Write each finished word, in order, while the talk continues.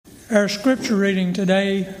Our scripture reading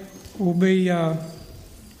today will be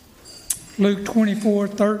Luke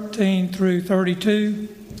 24:13 through 32.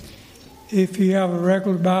 If you have a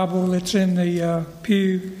regular Bible, it's in the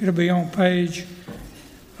pew. It'll be on page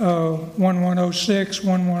 1106,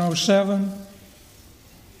 1107.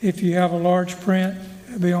 If you have a large print,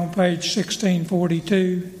 it'll be on page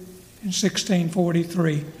 1642 and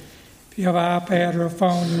 1643. If you have an iPad or a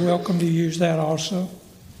phone, you're welcome to use that also.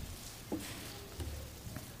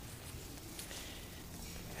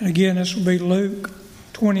 And again, this will be Luke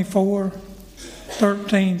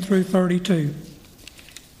 24:13 through 32.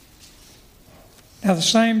 Now the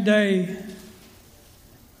same day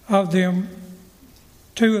of them,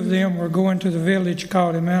 two of them were going to the village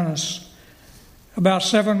called Emmaus, about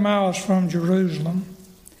 7 miles from Jerusalem.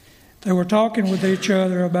 They were talking with each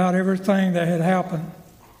other about everything that had happened.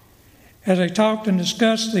 As they talked and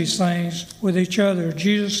discussed these things with each other,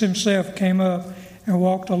 Jesus himself came up and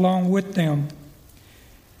walked along with them.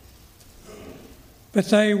 But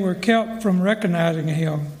they were kept from recognizing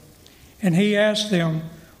him. And he asked them,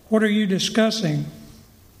 "What are you discussing?"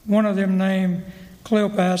 One of them, named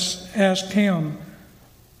Cleopas, asked him,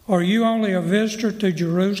 "Are you only a visitor to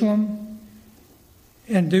Jerusalem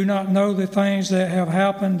and do not know the things that have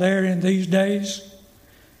happened there in these days?"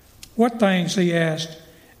 "What things?" he asked.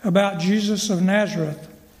 "About Jesus of Nazareth,"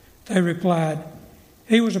 they replied.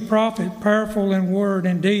 "He was a prophet, powerful in word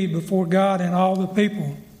and deed before God and all the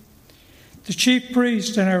people. The chief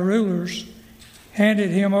priests and our rulers handed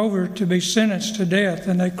him over to be sentenced to death,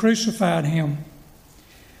 and they crucified him.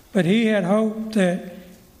 But he had hoped that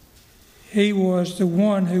he was the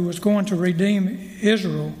one who was going to redeem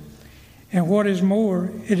Israel. And what is more,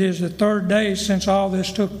 it is the third day since all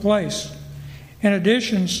this took place. In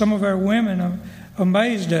addition, some of our women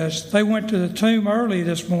amazed us. They went to the tomb early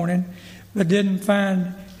this morning, but didn't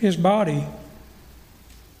find his body.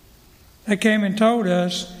 They came and told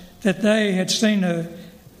us that they had seen a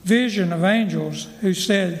vision of angels who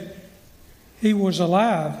said he was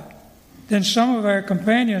alive. Then some of our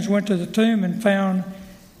companions went to the tomb and found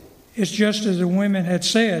it's just as the women had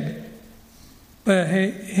said, but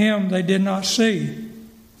him they did not see."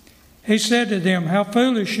 He said to them, "How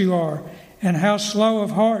foolish you are, and how slow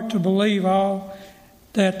of heart to believe all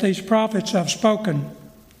that these prophets have spoken.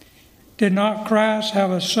 Did not Christ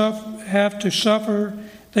have to suffer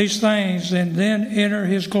these things and then enter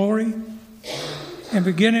his glory?" And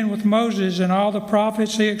beginning with Moses and all the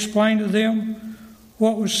prophets, he explained to them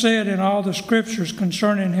what was said in all the scriptures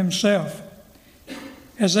concerning himself.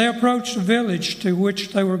 As they approached the village to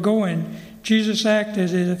which they were going, Jesus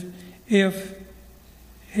acted as if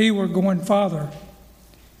he were going farther.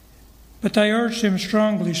 But they urged him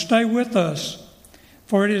strongly, "Stay with us,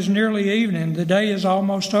 for it is nearly evening. The day is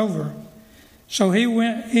almost over." So he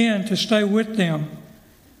went in to stay with them.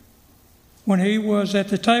 When he was at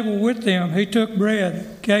the table with them, he took bread,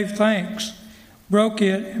 gave thanks, broke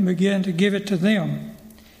it, and began to give it to them.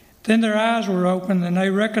 Then their eyes were opened, and they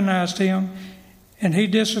recognized him, and he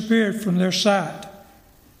disappeared from their sight.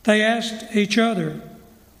 They asked each other,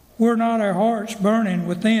 "Were not our hearts burning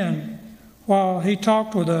within while he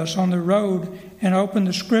talked with us on the road and opened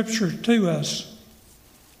the scripture to us?"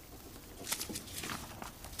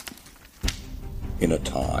 In a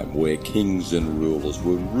time where kings and rulers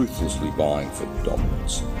were ruthlessly vying for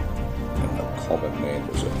dominance, and the common man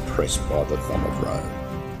was oppressed by the thumb of Rome,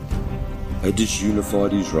 a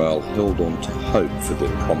disunified Israel held on to hope for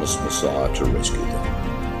their promised Messiah to rescue them.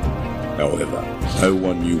 However, no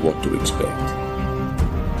one knew what to expect.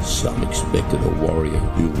 Some expected a warrior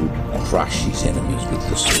who would crush his enemies with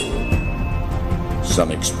the sword.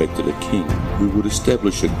 Some expected a king who would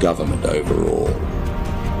establish a government over all.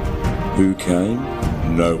 Who came?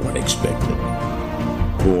 No one expected.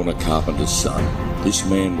 Born a carpenter's son, this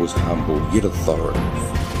man was humble yet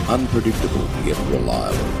authoritative, unpredictable yet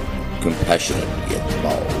reliable, compassionate yet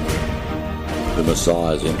bold. The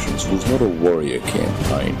Messiah's entrance was not a warrior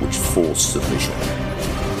campaign which forced submission.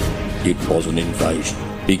 It was an invasion,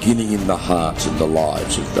 beginning in the hearts and the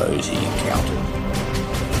lives of those he encountered.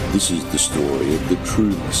 This is the story of the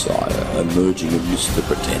true Messiah emerging amidst the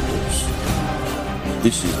pretenders.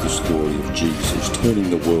 This is the story of Jesus turning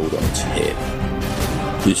the world on its head.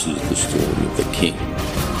 This is the story of the King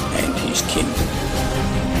and his kingdom.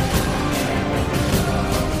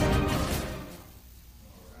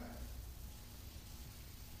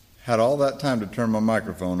 Had all that time to turn my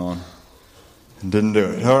microphone on and didn't do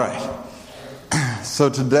it. All right. So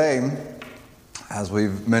today, as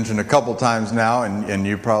we've mentioned a couple times now, and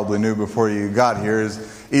you probably knew before you got here, is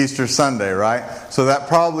Easter Sunday, right? So that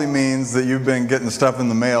probably means that you've been getting stuff in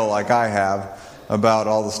the mail like I have. about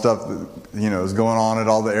all the stuff that is going on at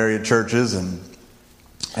all the area churches,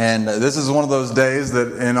 and this is one of those days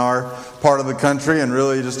that in our part of the country, and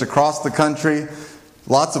really just across the country,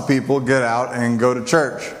 lots of people get out and go to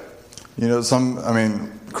church.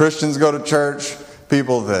 Christians go to church.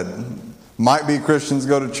 People that might be Christians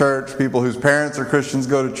go to church. People whose parents are Christians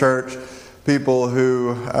go to church. People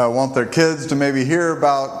who want their kids to maybe hear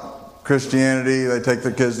about Christianity, they take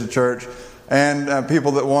their kids to church. And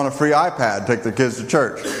people that want a free iPad take their kids to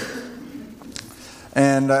church.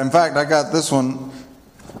 And in fact, I got this one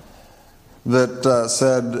that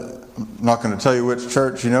said, I'm not going to tell you which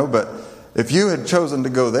church, but if you had chosen to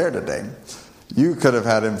go there today, you could have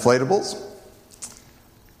had inflatables,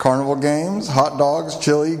 carnival games, hot dogs,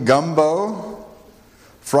 chili, gumbo,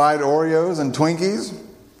 fried Oreos and Twinkies.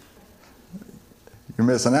 You're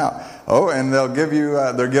missing out. Oh, and they'll give you,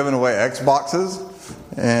 they're giving away Xboxes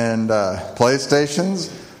and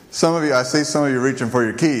PlayStations. I see some of you reaching for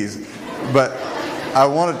your keys, but I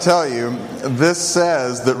want to tell you, this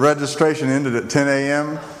says that registration ended at 10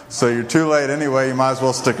 a.m., so you're too late anyway, you might as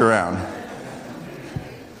well stick around.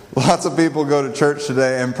 Lots of people go to church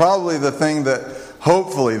today, and probably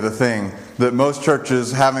hopefully the thing that most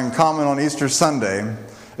churches have in common on Easter Sunday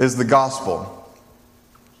is the gospel.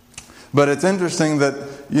 But it's interesting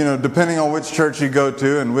that, depending on which church you go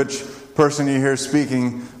to and which person you hear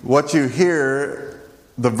speaking, what you hear,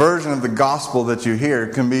 the version of the gospel that you hear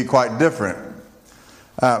can be quite different.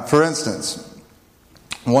 For instance,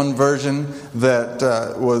 one version that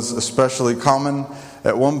was especially common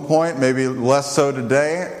at one point, maybe less so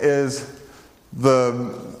today, is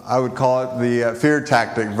I would call it the fear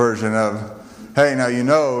tactic version of, hey, now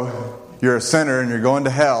you're a sinner and you're going to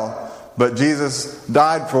hell, but Jesus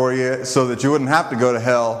died for you so that you wouldn't have to go to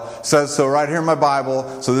hell. It says so right here in my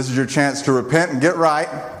Bible, so this is your chance to repent and get right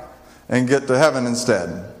and get to heaven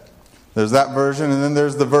instead. There's that version, and then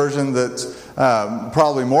there's the version that's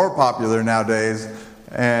probably more popular nowadays,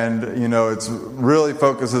 and it's really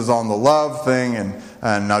focuses on the love thing,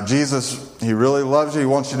 and now Jesus, He really loves you, He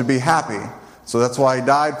wants you to be happy, so that's why He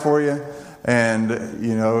died for you. And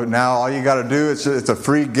now all you got to do, it's a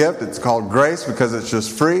free gift. It's called grace because it's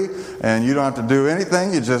just free, and you don't have to do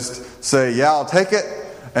anything. You just say, yeah, I'll take it,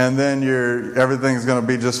 and then everything's going to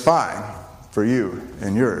be just fine for you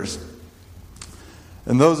and yours.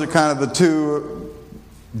 And those are kind of the two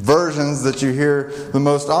versions that you hear the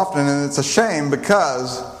most often, and it's a shame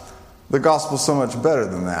because the gospel's so much better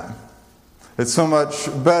than that. It's so much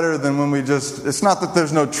better than when it's not that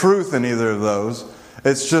there's no truth in either of those.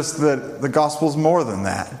 It's just that the gospel's more than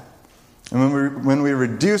that. And when we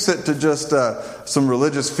reduce it to just some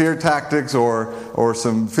religious fear tactics or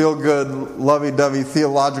some feel-good, lovey-dovey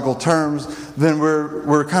theological terms, then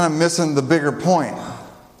we're kind of missing the bigger point.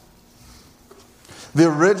 The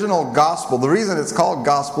original gospel, the reason it's called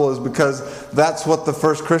gospel is because that's what the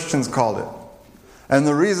first Christians called it. And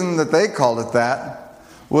the reason that they called it that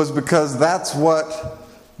was because that's what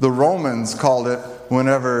the Romans called it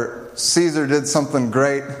whenever Caesar did something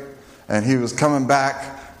great and he was coming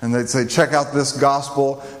back, and they'd say, check out this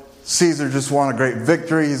gospel. Caesar just won a great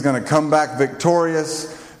victory. He's going to come back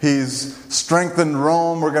victorious. He's strengthened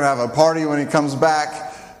Rome. We're going to have a party when he comes back.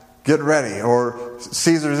 Get ready. Or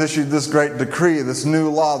Caesar's issued this great decree, this new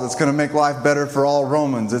law that's going to make life better for all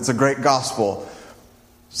Romans. It's a great gospel.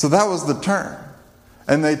 So that was the term.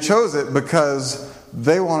 And they chose it because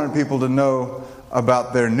they wanted people to know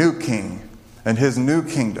about their new king and his new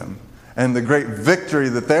kingdom and the great victory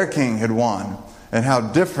that their king had won and how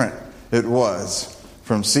different it was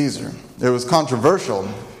from Caesar. It was controversial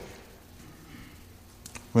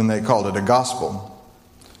when they called it a gospel.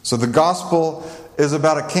 So the gospel is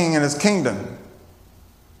about a king and his kingdom.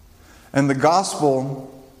 And the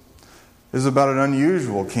gospel is about an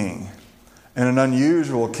unusual king and an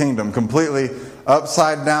unusual kingdom, completely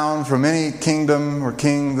upside down from any kingdom or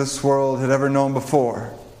king this world had ever known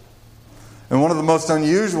before. And one of the most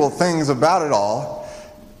unusual things about it all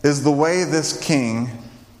is the way this king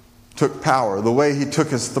took power, the way he took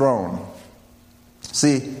his throne.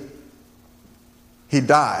 See, he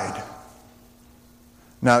died.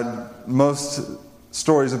 Now, most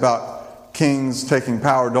stories about kings taking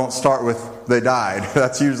power don't start with they died.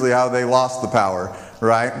 That's usually how they lost the power,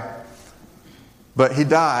 right? But he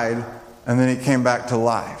died, and then he came back to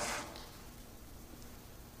life.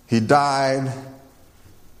 He died,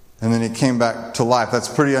 and then he came back to life. That's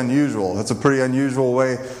pretty unusual. That's a pretty unusual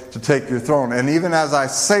way to take your throne. And even as I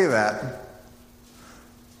say that,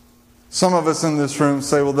 some of us in this room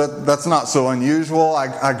say, well, that's not so unusual.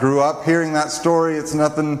 I grew up hearing that story. It's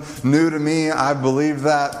nothing new to me. I believed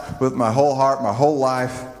that with my whole heart, my whole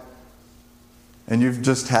life. and you've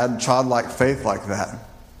just had childlike faith like that.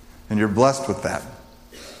 And you're blessed with that.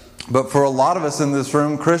 But for a lot of us in this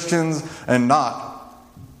room, Christians and not,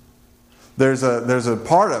 there's a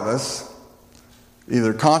part of us,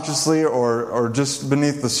 either consciously or just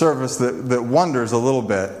beneath the surface, that wonders a little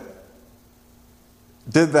bit,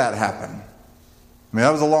 did that happen? I mean,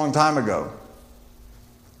 that was a long time ago.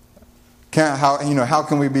 How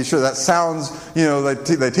can we be sure? That sounds,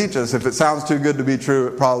 they teach us, if it sounds too good to be true,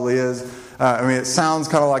 it probably is. It sounds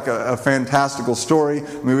kind of like a fantastical story.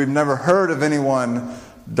 I mean, we've never heard of anyone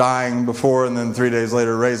dying before and then 3 days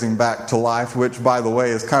later raising back to life, which, by the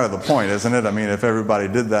way, is kind of the point, isn't it? I mean, if everybody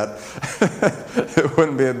did that, it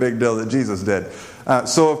wouldn't be a big deal that Jesus did.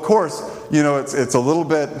 So, of course, it's a little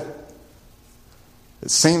bit, it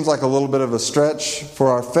seems like a little bit of a stretch for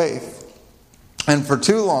our faith. And for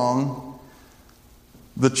too long,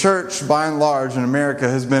 the church, by and large, in America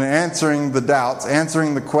has been answering the doubts,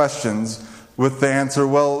 answering the questions with the answer,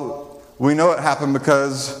 well, we know it happened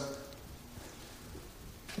because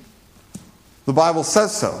the Bible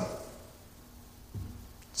says so.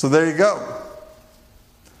 So there you go.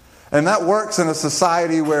 And that works in a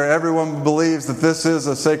society where everyone believes that this is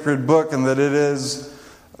a sacred book and that it is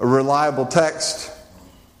a reliable text.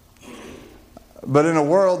 But in a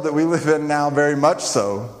world that we live in now, very much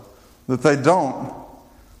so, that they don't.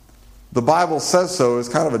 The Bible says so is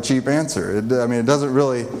kind of a cheap answer. It doesn't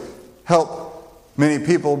really help many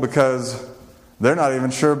people because they're not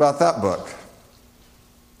even sure about that book.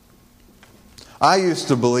 I used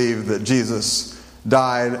to believe that Jesus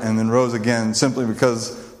died and then rose again simply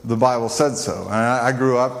because the Bible said so. And I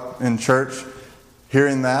grew up in church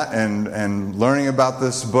hearing that and learning about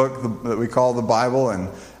this book that we call the Bible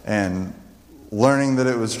and learning that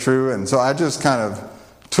it was true. And so I just kind of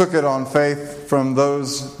took it on faith from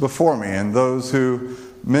those before me and those who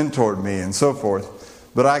mentored me and so forth.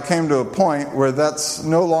 But I came to a point where that's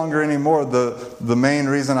no longer anymore the main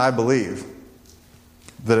reason I believe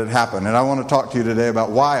that it happened. And I want to talk to you today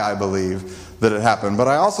about why I believe that it happened. But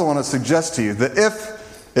I also want to suggest to you that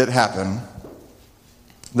if it happened,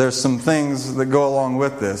 there's some things that go along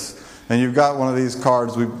with this. And you've got one of these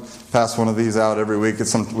cards. We pass one of these out every week.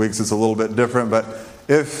 Some weeks it's a little bit different, but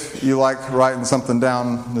if you like writing something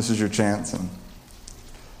down, this is your chance. And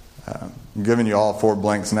I'm giving you all 4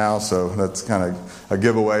 blanks now, so that's kind of a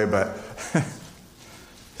giveaway. But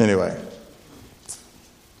anyway,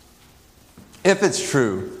 if it's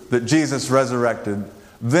true that Jesus resurrected,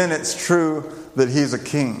 then it's true that He's a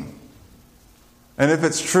king. And if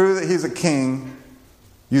it's true that He's a king,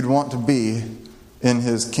 you'd want to be in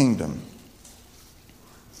His kingdom.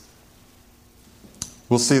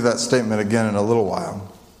 We'll see that statement again in a little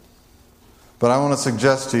while. But I want to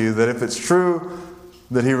suggest to you that if it's true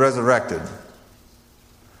that He resurrected,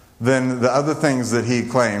 then the other things that He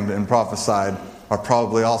claimed and prophesied are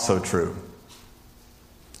probably also true.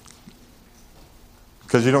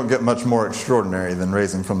 Because you don't get much more extraordinary than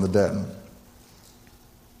raising from the dead.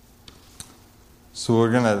 So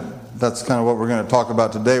that's kind of what we're going to talk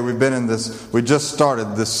about today. We just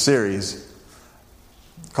started this series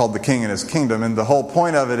called The King and His Kingdom. And the whole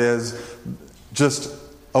point of it is just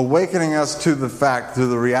awakening us to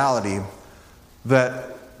the reality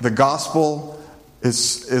that the gospel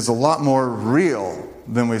is a lot more real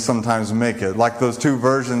than we sometimes make it. Like those 2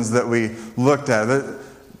 versions that we looked at.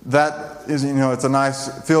 That is, it's a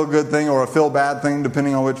nice feel-good thing or a feel-bad thing,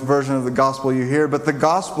 depending on which version of the gospel you hear. But the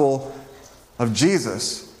gospel of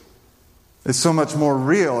Jesus is so much more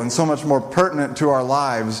real and so much more pertinent to our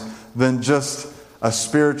lives than just a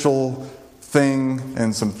spiritual thing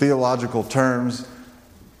and some theological terms.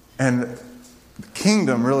 And the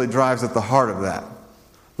kingdom really drives at the heart of that.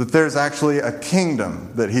 That there's actually a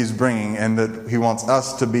kingdom that He's bringing and that He wants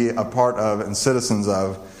us to be a part of and citizens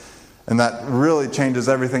of. And that really changes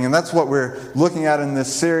everything. And that's what we're looking at in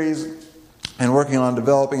this series and working on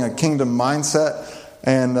developing a kingdom mindset.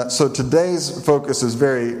 And so today's focus is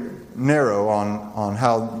very narrow on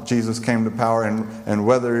how Jesus came to power and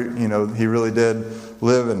whether He really did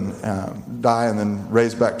live and die and then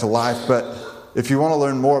raise back to life. But if you want to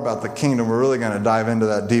learn more about the kingdom, we're really going to dive into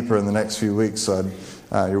that deeper in the next few weeks. So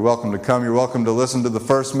you're welcome to come. You're welcome to listen to the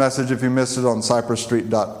first message if you missed it on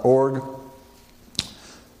cypressstreet.org.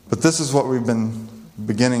 But this is what we've been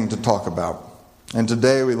beginning to talk about. And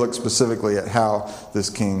today we look specifically at how this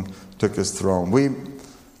king took his throne. We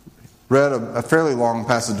read a fairly long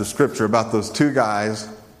passage of Scripture about those 2 guys,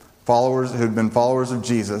 followers who had been followers of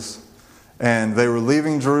Jesus. And they were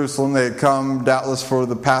leaving Jerusalem. They had come doubtless for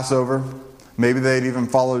the Passover. Maybe they had even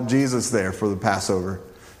followed Jesus there for the Passover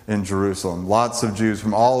in Jerusalem. Lots of Jews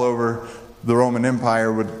from all over the Roman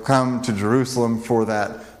Empire would come to Jerusalem for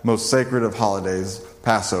that most sacred of holidays,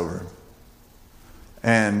 Passover.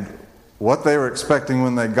 And what they were expecting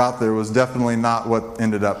when they got there was definitely not what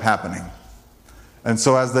ended up happening. And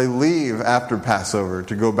so as they leave after Passover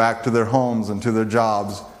to go back to their homes and to their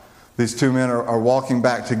jobs, these two men are walking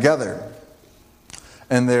back together.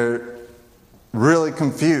 And they're really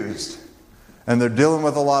confused. And they're dealing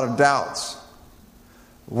with a lot of doubts.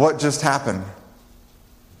 What just happened?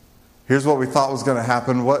 Here's what we thought was going to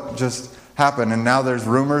happen. What just happened? And now there's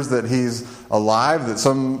rumors that he's alive, that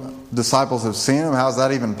some disciples have seen him. How's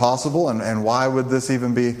that even possible? And why would this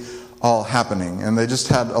even be all happening? And they just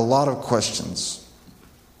had a lot of questions.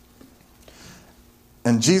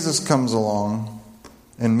 And Jesus comes along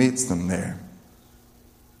and meets them there.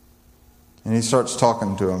 And he starts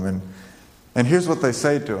talking to them. And here's what they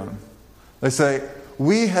say to him. They say,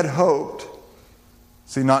 we had hoped,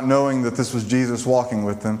 see, not knowing that this was Jesus walking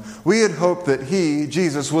with them, we had hoped that he,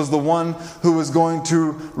 Jesus, was the one who was going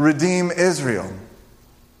to redeem Israel.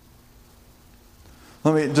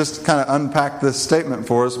 Let me just kind of unpack this statement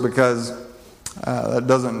for us, because that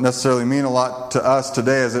doesn't necessarily mean a lot to us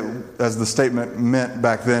today as the statement meant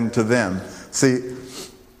back then to them. See,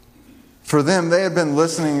 for them, they had been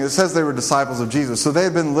listening. It says they were disciples of Jesus. So they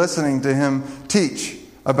had been listening to him teach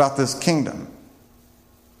about this kingdom.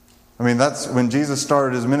 I mean, that's when Jesus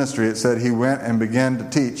started his ministry. It said he went and began to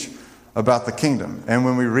teach about the kingdom. And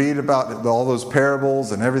when we read about all those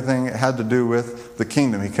parables and everything, it had to do with the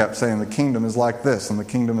kingdom. He kept saying the kingdom is like this and the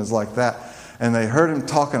kingdom is like that. And they heard him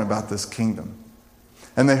talking about this kingdom.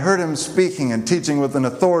 And they heard him speaking and teaching with an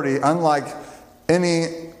authority unlike any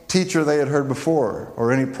teacher they had heard before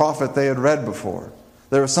or any prophet they had read before.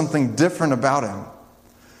 There was something different about him.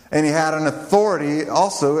 And he had an authority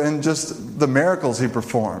also in just the miracles he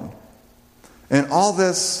performed. And all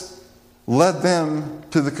this led them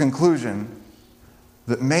to the conclusion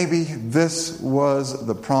that maybe this was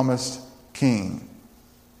the promised king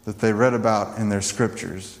that they read about in their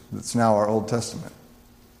scriptures. That's now our Old Testament.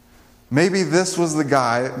 Maybe this was the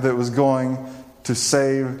guy that was going to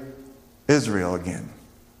save Israel again.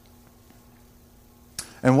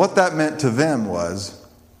 And what that meant to them was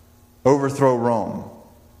overthrow Rome.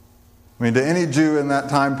 I mean, to any Jew in that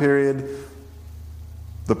time period,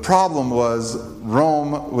 the problem was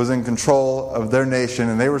Rome was in control of their nation,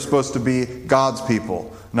 and they were supposed to be God's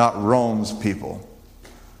people, not Rome's people.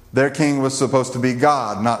 Their king was supposed to be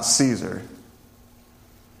God, not Caesar.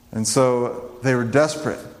 And so they were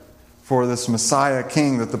desperate for this Messiah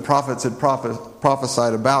king that the prophets had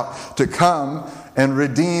prophesied about to come and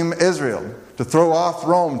redeem Israel, to throw off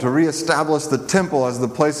Rome, to reestablish the temple as the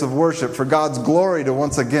place of worship, for God's glory to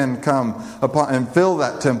once again come upon and fill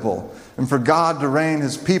that temple, and for God to reign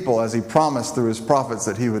his people as he promised through his prophets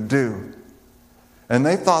that he would do. And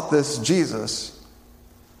they thought this Jesus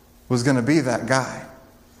was going to be that guy.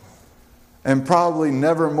 And probably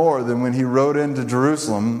never more than when he rode into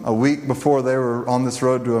Jerusalem a week before they were on this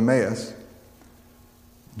road to Emmaus.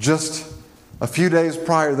 Just a few days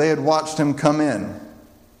prior, they had watched him come in,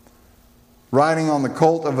 riding on the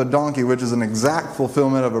colt of a donkey, which is an exact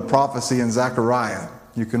fulfillment of a prophecy in Zechariah.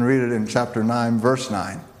 You can read it in chapter 9, verse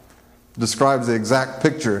 9. It describes the exact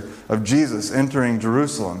picture of Jesus entering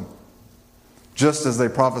Jerusalem, just as they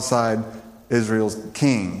prophesied Israel's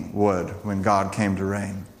king would when God came to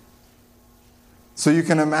reign. So you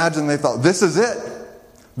can imagine they thought, this is it.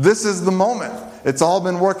 This is the moment. It's all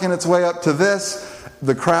been working its way up to this.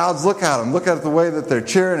 The crowds, look at him. Look at the way that they're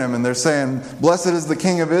cheering him. And they're saying, blessed is the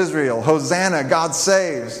King of Israel. Hosanna, God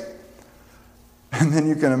saves. And then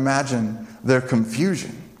you can imagine their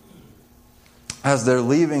confusion as they're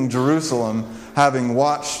leaving Jerusalem, having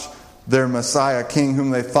watched their Messiah king,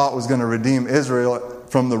 whom they thought was going to redeem Israel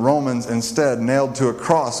from the Romans, instead nailed to a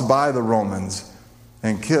cross by the Romans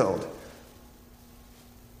and killed.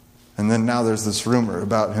 And then now there's this rumor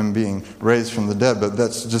about him being raised from the dead, but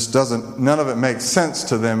that's just none of it makes sense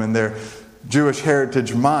to them in their Jewish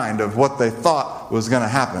heritage mind of what they thought was going to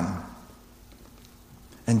happen.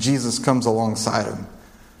 And Jesus comes alongside them,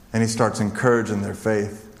 and he starts encouraging their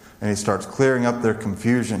faith, and he starts clearing up their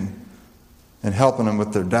confusion and helping them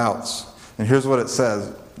with their doubts. And here's what it says.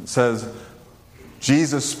 It says,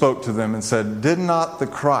 Jesus spoke to them and said, did not the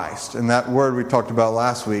Christ, and that word we talked about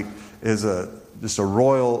last week is just a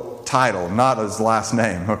royal title, not his last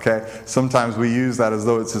name, okay? Sometimes we use that as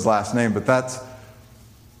though it's his last name, but that's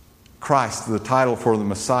Christ, the title for the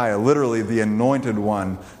Messiah, literally the anointed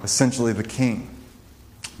one, essentially the king.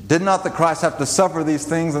 Did not the Christ have to suffer these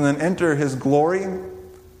things and then enter his glory?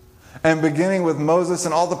 And beginning with Moses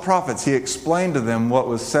and all the prophets, he explained to them what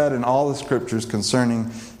was said in all the scriptures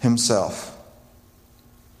concerning himself.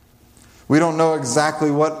 We don't know exactly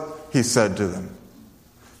what he said to them.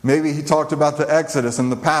 Maybe he talked about the Exodus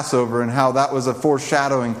and the Passover and how that was a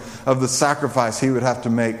foreshadowing of the sacrifice he would have to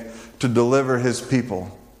make to deliver his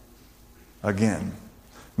people again.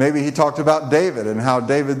 Maybe he talked about David and how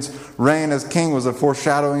David's reign as king was a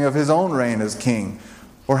foreshadowing of his own reign as king.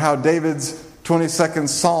 Or how David's 22nd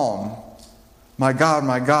Psalm, my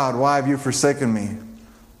God, why have you forsaken me?"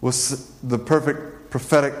 was the perfect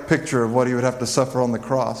prophetic picture of what he would have to suffer on the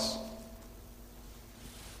cross.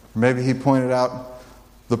 Maybe he pointed out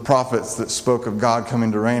the prophets that spoke of God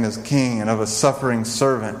coming to reign as king and of a suffering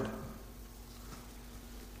servant.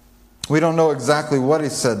 We don't know exactly what he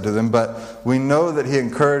said to them, but we know that he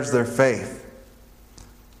encouraged their faith.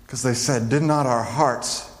 Because they said, "Did not our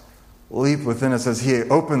hearts leap within us as he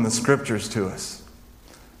opened the scriptures to us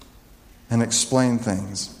and explained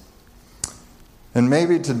things?" And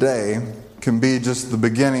maybe today can be just the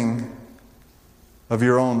beginning of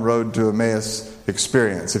your own road to Emmaus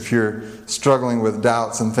experience. If you're struggling with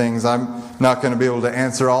doubts and things, I'm not going to be able to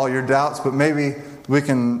answer all your doubts, but maybe we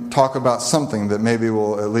can talk about something that maybe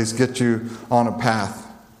will at least get you on a path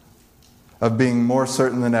of being more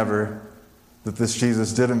certain than ever that this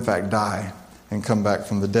Jesus did in fact die and come back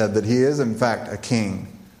from the dead, that he is in fact a king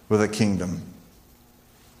with a kingdom.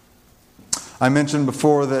 I mentioned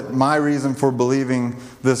before that my reason for believing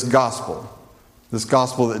this gospel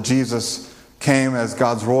that Jesus came as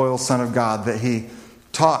God's royal Son of God, that he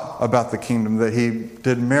taught about the kingdom, that he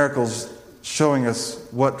did miracles showing us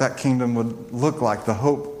what that kingdom would look like, the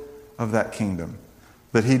hope of that kingdom,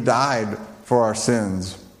 that he died for our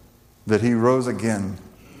sins, that he rose again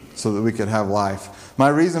so that we could have life. My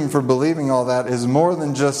reason for believing all that is more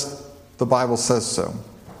than just the Bible says so.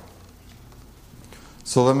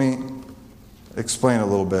 So let me explain a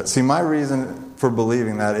little bit. See, my reason for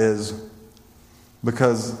believing that is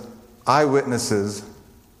because eyewitnesses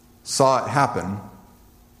saw it happen.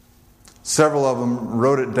 Several of them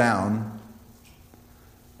wrote it down,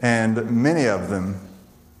 and many of them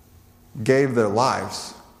gave their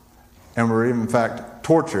lives and were in fact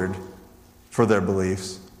tortured for their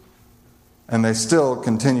beliefs. And they still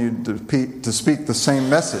continued to speak the same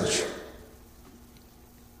message.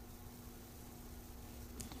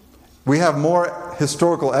 We have more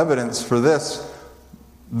historical evidence for this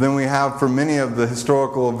than we have for many of the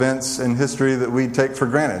historical events in history that we take for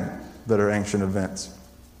granted that are ancient events.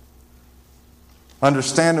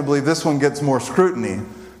 Understandably, this one gets more scrutiny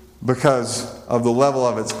because of the level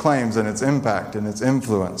of its claims and its impact and its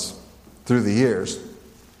influence through the years.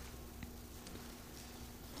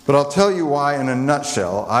 But I'll tell you why, in a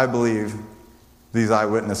nutshell, I believe these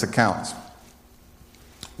eyewitness accounts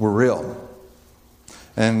were real.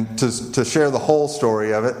 And to share the whole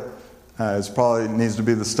story of it, it probably needs to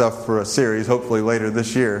be the stuff for a series, hopefully later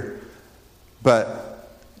this year. But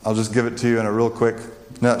I'll just give it to you in a real quick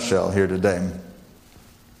nutshell here today.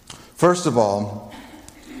 First of all,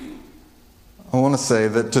 I want to say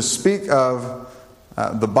that to speak of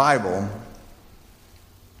the Bible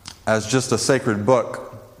as just a sacred book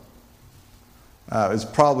is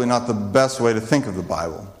probably not the best way to think of the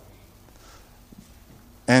Bible.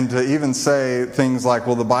 And to even say things like,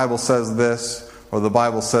 well, the Bible says this or the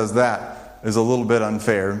Bible says that is a little bit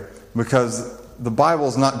unfair, because the Bible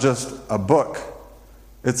is not just a book.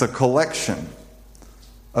 It's a collection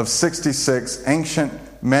of 66 ancient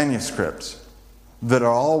manuscripts that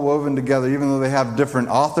are all woven together, even though they have different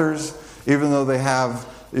authors, even though they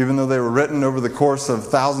were written over the course of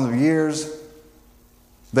thousands of years.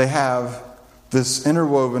 They have this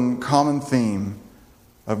interwoven common theme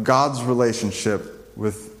of God's relationship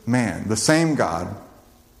with man, the same God,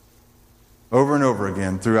 over and over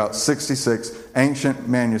again throughout 66 ancient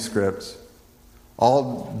manuscripts.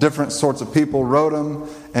 All different sorts of people wrote them,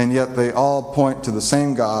 and yet they all point to the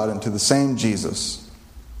same God and to the same Jesus.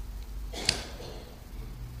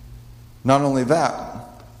 Not only that,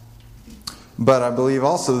 but I believe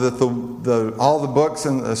also that all the books,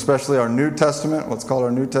 and especially our New Testament, what's called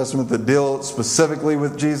our New Testament, that deal specifically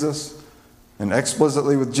with Jesus and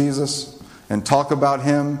explicitly with Jesus and talk about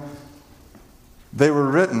Him, they were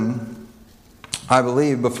written, I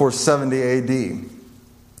believe, before 70 AD.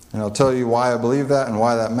 And I'll tell you why I believe that and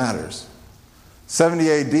why that matters.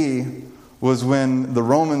 70 AD was when the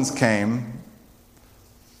Romans came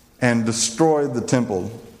and destroyed the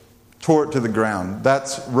temple, tore it to the ground.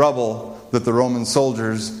 That's rubble that the Roman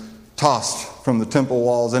soldiers tossed from the temple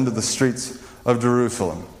walls into the streets of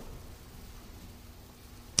Jerusalem.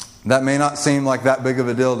 That may not seem like that big of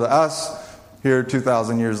a deal to us here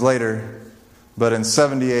 2,000 years later, but in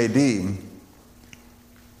 70 AD,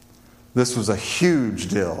 this was a huge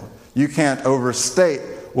deal. You can't overstate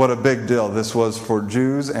what a big deal this was for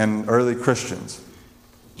Jews and early Christians.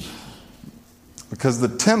 because the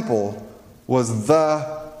temple was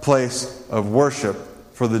the place of worship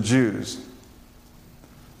for the Jews.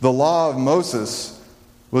 The law of Moses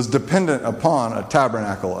was dependent upon a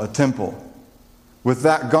tabernacle, a temple. With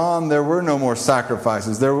that gone, there were no more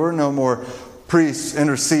sacrifices. There were no more priests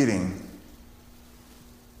interceding.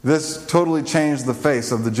 This totally changed the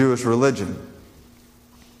face of the Jewish religion.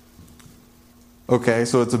 Okay,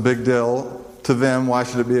 so it's a big deal to them. Why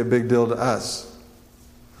should it be a big deal to us?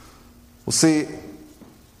 Well, see,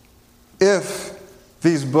 if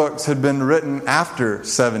these books had been written after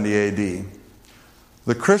 70 AD,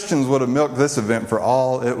 the Christians would have milked this event for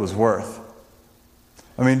all it was worth.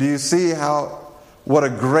 I mean, do you see what a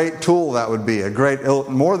great tool that would be?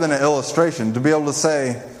 More than an illustration, to be able to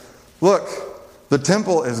say, look, the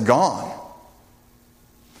temple is gone.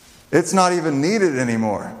 It's not even needed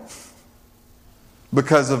anymore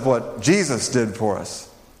because of what Jesus did for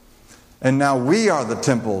us. And now we are the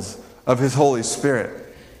temples of His Holy Spirit.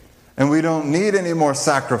 And we don't need any more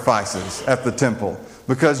sacrifices at the temple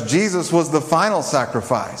because Jesus was the final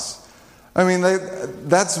sacrifice. I mean,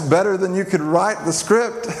 that's better than you could write the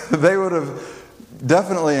script. They would have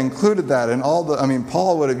definitely included that in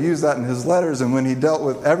Paul would have used that in his letters, and when he dealt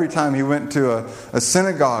with, every time he went to a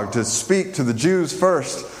synagogue to speak to the Jews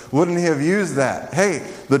first, wouldn't he have used that? Hey,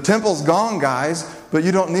 the temple's gone, guys, but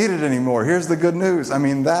you don't need it anymore. Here's the good news. I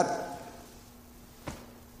mean,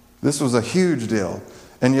 this was a huge deal,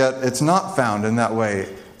 and yet it's not found in that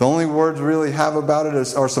way. The only words we really have about it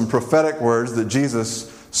are some prophetic words that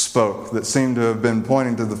Jesus spoke that seem to have been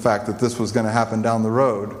pointing to the fact that this was going to happen down the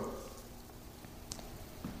road.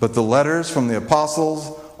 But the letters from the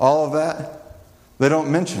apostles, all of that, they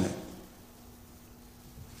don't mention it.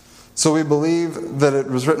 So we believe that it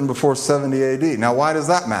was written before 70 AD. Now, why does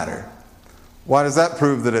that matter? Why does that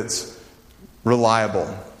prove that it's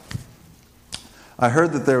reliable? I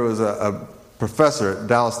heard that there was a professor at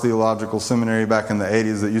Dallas Theological Seminary back in the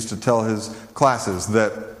 80s that used to tell his classes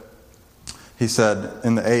that, he said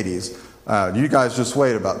in the 80s, you guys just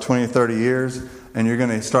wait about 20 or 30 years and you're going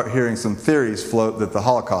to start hearing some theories float that the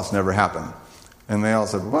Holocaust never happened. And they all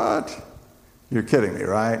said, what? You're kidding me,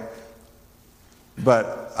 right?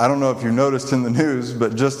 But I don't know if you noticed in the news,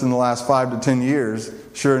 but just in the last 5 to 10 years,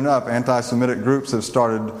 sure enough, anti-Semitic groups have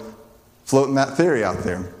started floating that theory out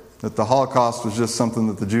there, that the Holocaust was just something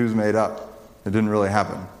that the Jews made up. It didn't really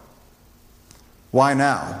happen. Why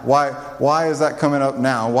now? Why is that coming up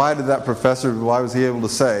now? Why was he able to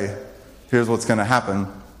say, here's what's going to happen?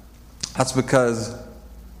 That's because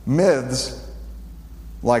myths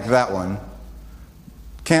like that one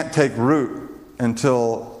can't take root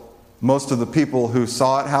until most of the people who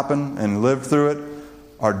saw it happen and lived through it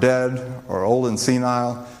are dead or old and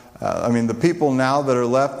senile. The people now that are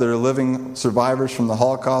left that are living survivors from the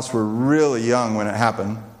Holocaust were really young when it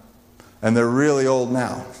happened, and they're really old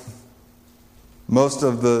now. Most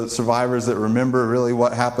of the survivors that remember really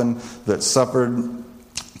what happened, that suffered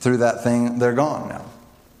through that thing, they're gone now.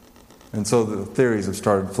 And so the theories have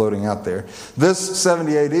started floating out there. This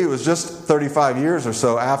 70 AD was just 35 years or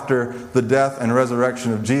so after the death and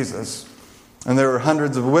resurrection of Jesus. And there were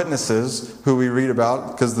hundreds of witnesses who we read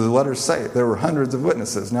about, because the letters say there were hundreds of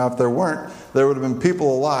witnesses. Now, if there weren't, there would have been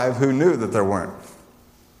people alive who knew that there weren't.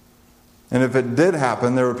 And if it did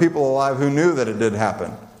happen, there were people alive who knew that it did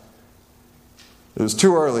happen. It was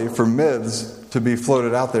too early for myths to be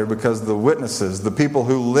floated out there because the witnesses, the people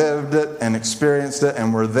who lived it and experienced it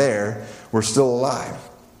and were there, were still alive.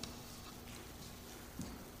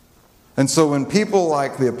 And so when people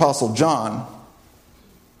like the Apostle John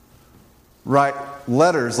write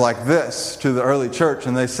letters like this to the early church,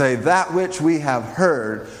 and they say, that which we have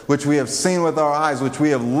heard, which we have seen with our eyes, which we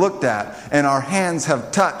have looked at, and our hands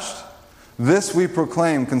have touched, this we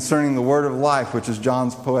proclaim concerning the word of life, which is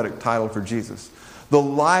John's poetic title for Jesus. The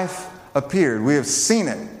life appeared. We have seen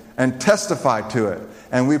it and testified to it.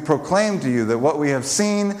 And we proclaim to you that what we have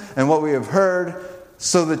seen and what we have heard,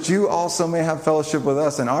 so that you also may have fellowship with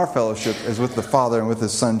us. And our fellowship is with the Father and with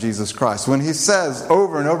His Son, Jesus Christ. When he says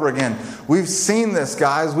over and over again, we've seen this,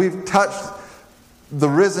 guys. We've touched the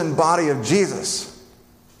risen body of Jesus.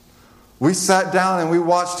 We sat down and we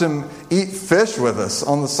watched Him eat fish with us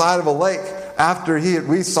on the side of a lake after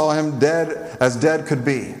we saw Him dead as dead could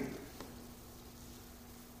be.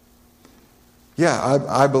 Yeah,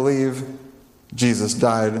 I believe Jesus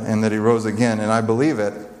died and that He rose again, and I believe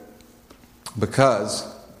it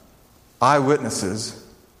because eyewitnesses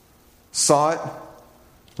saw it,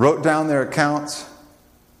 wrote down their accounts,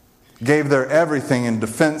 gave their everything in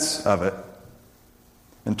defense of it,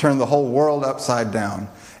 and turned the whole world upside down.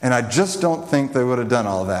 And I just don't think they would have done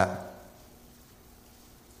all that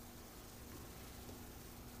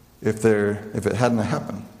if it hadn't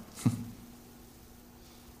happened.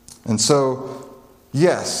 And so,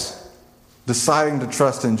 yes, deciding to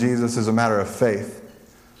trust in Jesus is a matter of faith,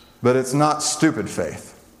 but it's not stupid faith.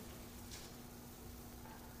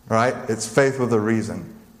 Right? It's faith with a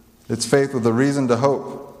reason. It's faith with a reason to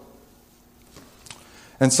hope.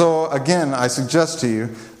 And so, again, I suggest to you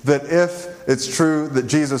that if it's true that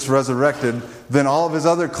Jesus resurrected, then all of his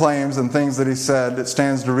other claims and things that he said, it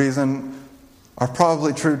stands to reason, are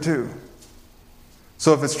probably true too.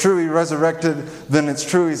 So if it's true he resurrected, then it's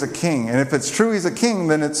true he's a king. And if it's true he's a king,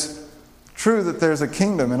 then it's true that there's a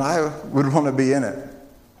kingdom, and I would want to be in it.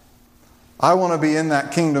 I want to be in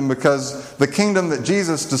that kingdom because the kingdom that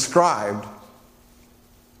Jesus described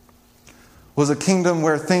was a kingdom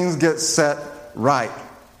where things get set right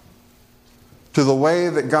to the way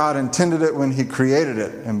that God intended it when he created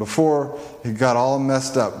it, and before it got all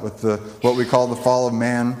messed up with what we call the fall of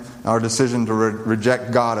man, our decision to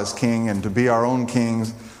reject God as king and to be our own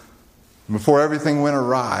kings. Before everything went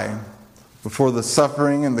awry, before the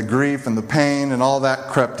suffering and the grief and the pain and all that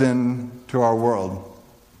crept into our world,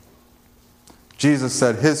 Jesus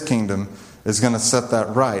said his kingdom is going to set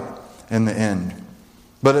that right in the end.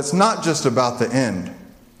 But it's not just about the end.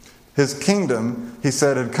 His kingdom, he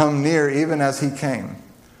said, had come near even as he came.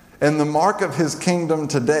 And the mark of his kingdom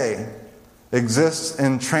today exists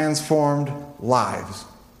in transformed lives.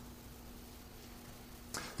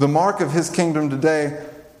 The mark of his kingdom today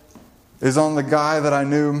is on the guy that I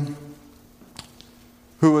knew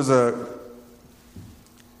who was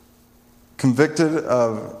convicted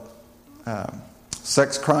of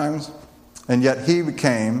sex crimes, and yet he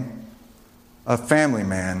became a family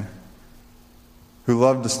man who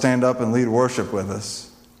loved to stand up and lead worship with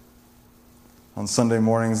us on Sunday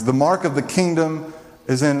mornings. The mark of the kingdom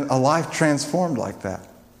is in a life transformed like that.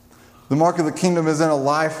 The mark of the kingdom is in a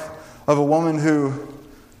life of a woman who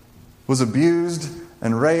was abused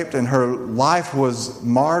and raped, and her life was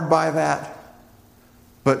marred by that,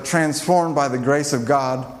 but transformed by the grace of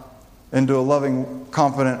God into a loving,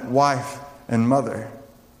 confident wife and mother.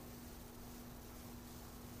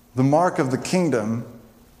 The mark of the kingdom,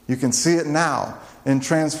 you can see it now in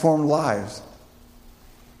transformed lives.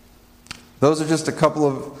 Those are just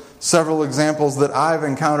several examples that I've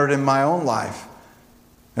encountered in my own life.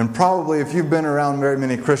 And probably if you've been around very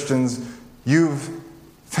many Christians, you've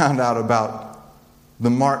found out about the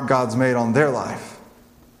mark God's made on their life.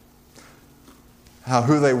 How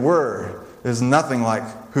who they were is nothing like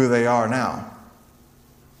who they are now.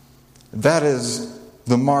 That is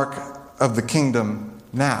the mark of the kingdom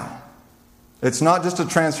now. It's not just a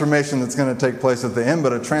transformation that's going to take place at the end,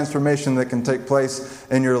 but a transformation that can take place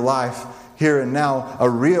in your life here and now, a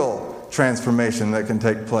real transformation that can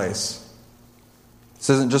take place.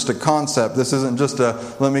 This isn't just a concept. This isn't just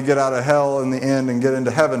let me get out of hell in the end and get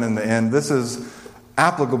into heaven in the end. This is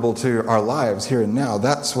applicable to our lives here and now.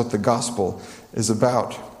 That's what the gospel is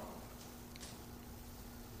about.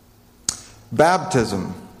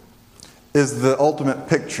 Baptism is the ultimate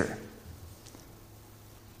picture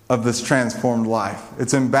of this transformed life.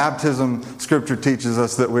 It's in baptism, Scripture teaches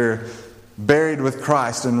us that we're buried with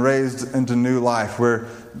Christ and raised into new life, where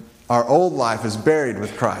our old life is buried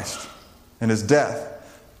with Christ in his death.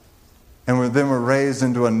 And then we're raised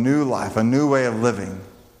into a new life, a new way of living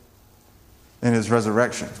in his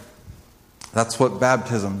resurrection. That's what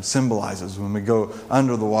baptism symbolizes when we go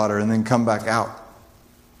under the water and then come back out.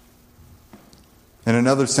 In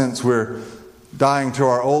another sense, we're dying to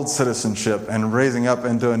our old citizenship and raising up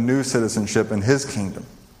into a new citizenship in his kingdom.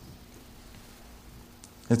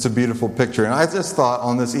 It's a beautiful picture. And I just thought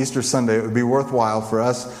on this Easter Sunday it would be worthwhile for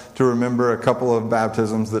us to remember a couple of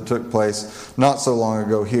baptisms that took place not so long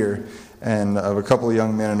ago here, and of a couple of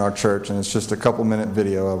young men in our church. And it's just a couple-minute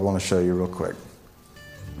video I want to show you real quick.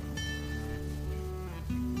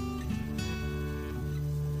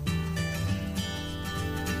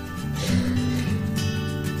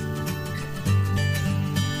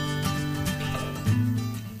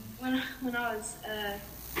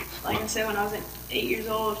 When I was 8 years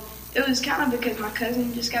old, it was kind of because my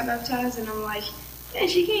cousin just got baptized, and I'm like, yeah,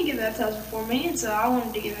 she can't get baptized before me, and so I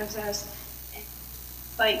wanted to get baptized. And,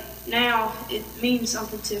 like, now it means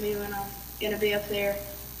something to me when I'm going to be up there,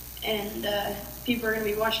 and people are going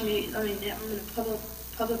to be watching me. I mean, I'm going to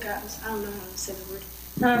publicize, I don't know how to say the word,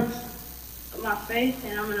 my faith,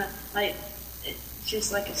 and I'm going to, like, it's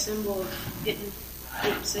just like a symbol of getting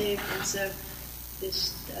saved, and so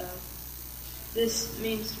this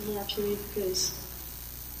means more to me because,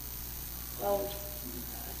 well,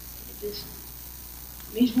 it just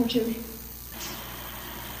means more to me.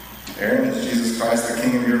 Aaron, is Jesus Christ the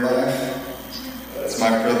King of your life? It's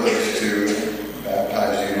my privilege to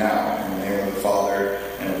baptize you now in the name of the Father,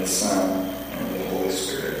 and of the Son, and of the Holy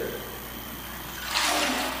Spirit.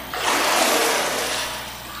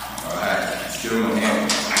 All right, let's give them a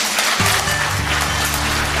hand.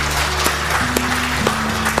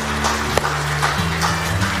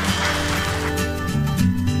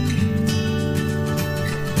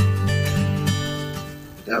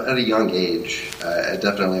 At a young age, I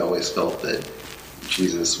definitely always felt that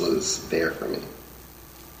Jesus was there for me.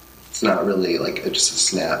 It's not really like just a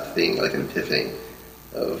snap thing, like an epiphany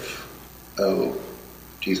of, oh,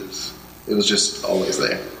 Jesus. It was just always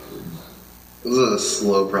there. It was a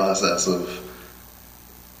slow process of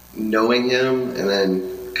knowing him and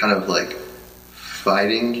then kind of like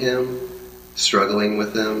fighting him, struggling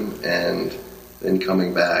with him, and then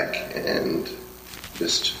coming back and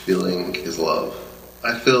just feeling his love.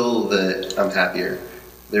 I feel that I'm happier.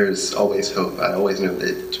 There's always hope. I always know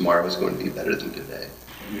that tomorrow is going to be better than today.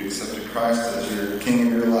 You accepted Christ as your King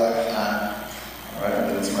of your life. All right,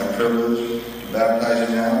 then it's my privilege to baptize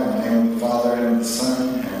you now in the name of the Father, and of the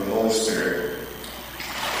Son, and of the Holy Spirit.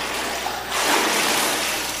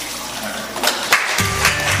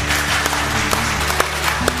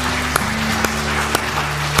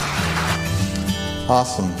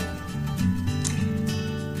 Awesome.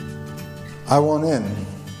 I want in,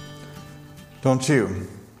 don't you?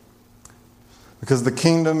 Because the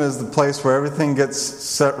kingdom is the place where everything gets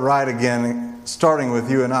set right again, starting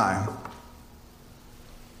with you and I.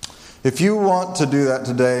 If you want to do that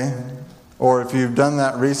today, or if you've done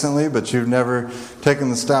that recently but you've never taken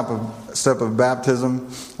the step of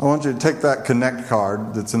baptism, I want you to take that Connect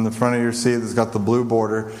card that's in the front of your seat that's got the blue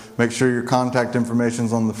border. Make sure your contact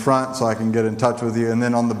information's on the front so I can get in touch with you. And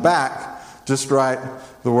then on the back, just write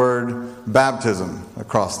the word baptism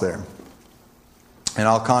across there. And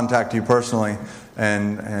I'll contact you personally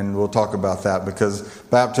and we'll talk about that, because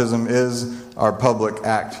baptism is our public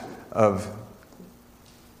act of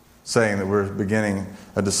saying that we're beginning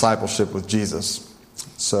a discipleship with Jesus.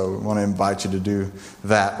 So we want to invite you to do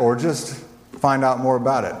that, or just find out more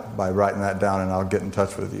about it by writing that down, and I'll get in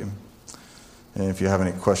touch with you. And if you have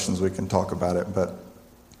any questions, we can talk about it. But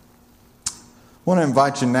I want to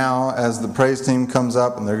invite you now, as the praise team comes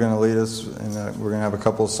up and they're going to lead us, and we're going to have a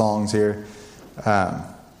couple of songs here,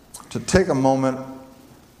 to take a moment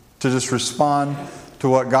to just respond to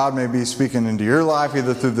what God may be speaking into your life,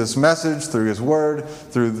 either through this message, through His Word,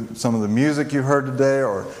 through some of the music you heard today,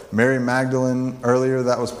 or Mary Magdalene earlier,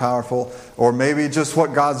 that was powerful, or maybe just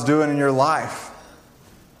what God's doing in your life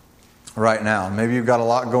right now. Maybe you've got a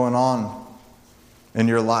lot going on in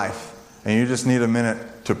your life, and you just need a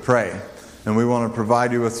minute to pray. And we want to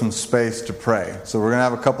provide you with some space to pray. So we're going to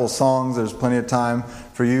have a couple of songs. There's plenty of time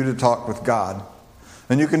for you to talk with God.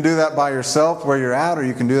 And you can do that by yourself where you're at, or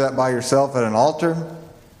you can do that by yourself at an altar.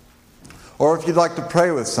 Or if you'd like to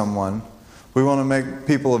pray with someone, we want to make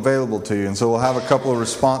people available to you. And so we'll have a couple of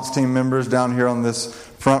response team members down here on this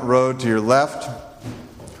front row to your left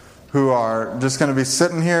who are just going to be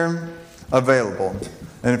sitting here available.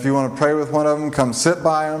 And if you want to pray with one of them, come sit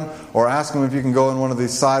by them, or ask them if you can go in one of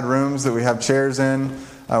these side rooms that we have chairs in,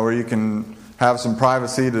 where you can have some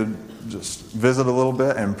privacy to just visit a little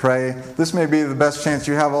bit and pray. This may be the best chance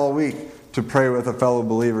you have all week to pray with a fellow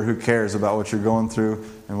believer who cares about what you're going through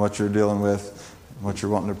and what you're dealing with, and what you're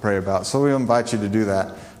wanting to pray about. So we invite you to do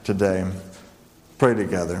that today. Pray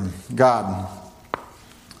together. God,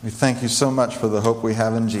 we thank you so much for the hope we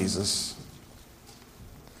have in Jesus.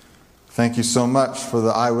 Thank you so much for the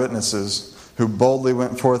eyewitnesses who boldly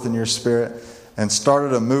went forth in your Spirit and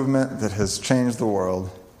started a movement that has changed the world.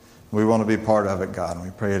 We want to be part of it, God, and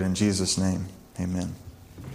we pray it in Jesus' name. Amen.